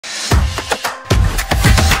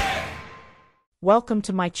Welcome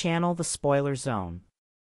to my channel, The Spoiler Zone,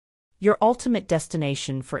 your ultimate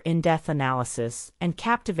destination for in-depth analysis and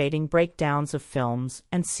captivating breakdowns of films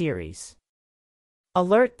and series.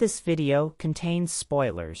 Alert: this video contains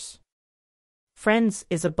spoilers. Friends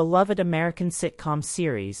is a beloved American sitcom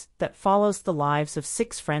series that follows the lives of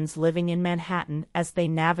six friends living in Manhattan as they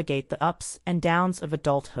navigate the ups and downs of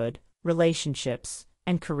adulthood, relationships,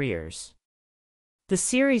 and careers. The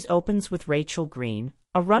series opens with Rachel Green,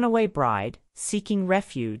 a runaway bride, seeking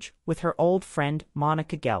refuge with her old friend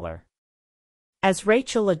Monica Geller. As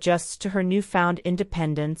Rachel adjusts to her newfound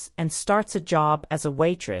independence and starts a job as a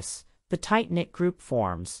waitress, the tight-knit group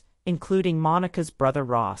forms, including Monica's brother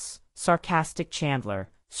Ross, sarcastic Chandler,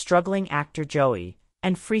 struggling actor Joey,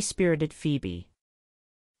 and free-spirited Phoebe.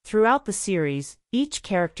 Throughout the series, each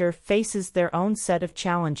character faces their own set of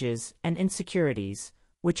challenges and insecurities,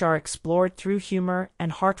 which are explored through humor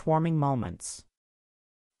and heartwarming moments.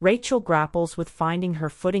 Rachel grapples with finding her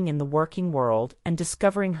footing in the working world and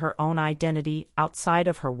discovering her own identity outside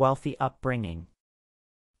of her wealthy upbringing.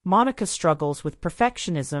 Monica struggles with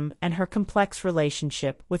perfectionism and her complex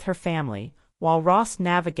relationship with her family, while Ross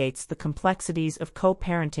navigates the complexities of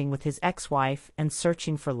co-parenting with his ex-wife and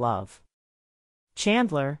searching for love.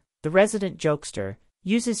 Chandler, the resident jokester,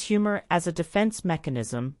 uses humor as a defense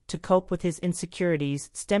mechanism to cope with his insecurities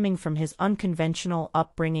stemming from his unconventional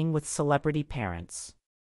upbringing with celebrity parents.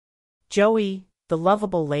 Joey, the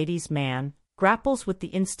lovable ladies' man, grapples with the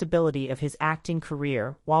instability of his acting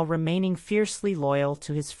career while remaining fiercely loyal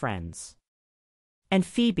to his friends. And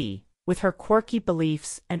Phoebe, with her quirky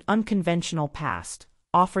beliefs and unconventional past,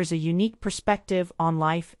 offers a unique perspective on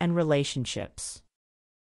life and relationships.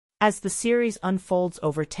 As the series unfolds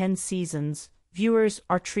over 10 seasons, viewers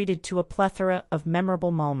are treated to a plethora of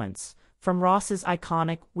memorable moments, from Ross's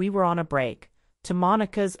iconic "We were on a break" to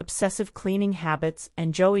Monica's obsessive cleaning habits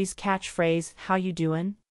and Joey's catchphrase "How you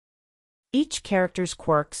doin'?". Each character's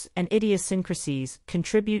quirks and idiosyncrasies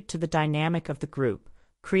contribute to the dynamic of the group,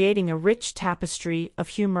 creating a rich tapestry of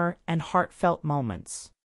humor and heartfelt moments.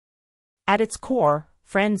 At its core,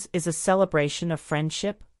 Friends is a celebration of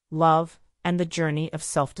friendship, love, and the journey of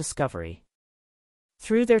self-discovery.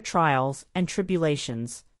 Through their trials and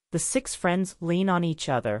tribulations, the six friends lean on each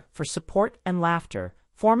other for support and laughter,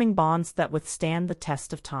 forming bonds that withstand the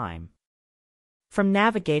test of time. From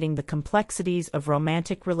navigating the complexities of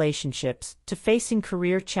romantic relationships to facing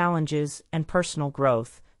career challenges and personal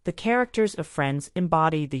growth, the characters of Friends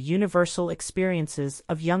embody the universal experiences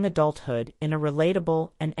of young adulthood in a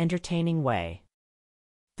relatable and entertaining way.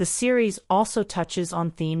 The series also touches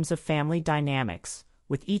on themes of family dynamics,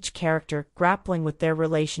 with each character grappling with their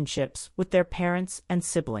relationships with their parents and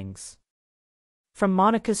siblings. From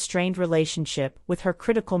Monica's strained relationship with her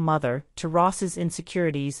critical mother to Ross's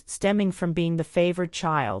insecurities stemming from being the favored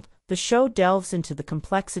child, the show delves into the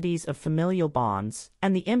complexities of familial bonds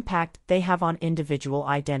and the impact they have on individual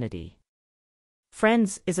identity.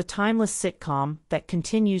 Friends is a timeless sitcom that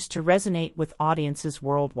continues to resonate with audiences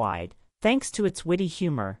worldwide, thanks to its witty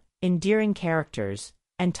humor, endearing characters,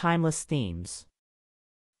 and timeless themes.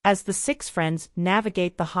 As the six friends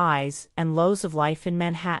navigate the highs and lows of life in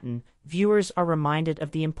Manhattan, viewers are reminded of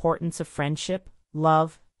the importance of friendship,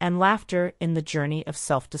 love, and laughter in the journey of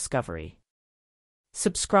self-discovery.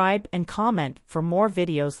 Subscribe and comment for more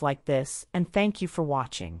videos like this, and thank you for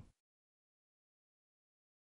watching.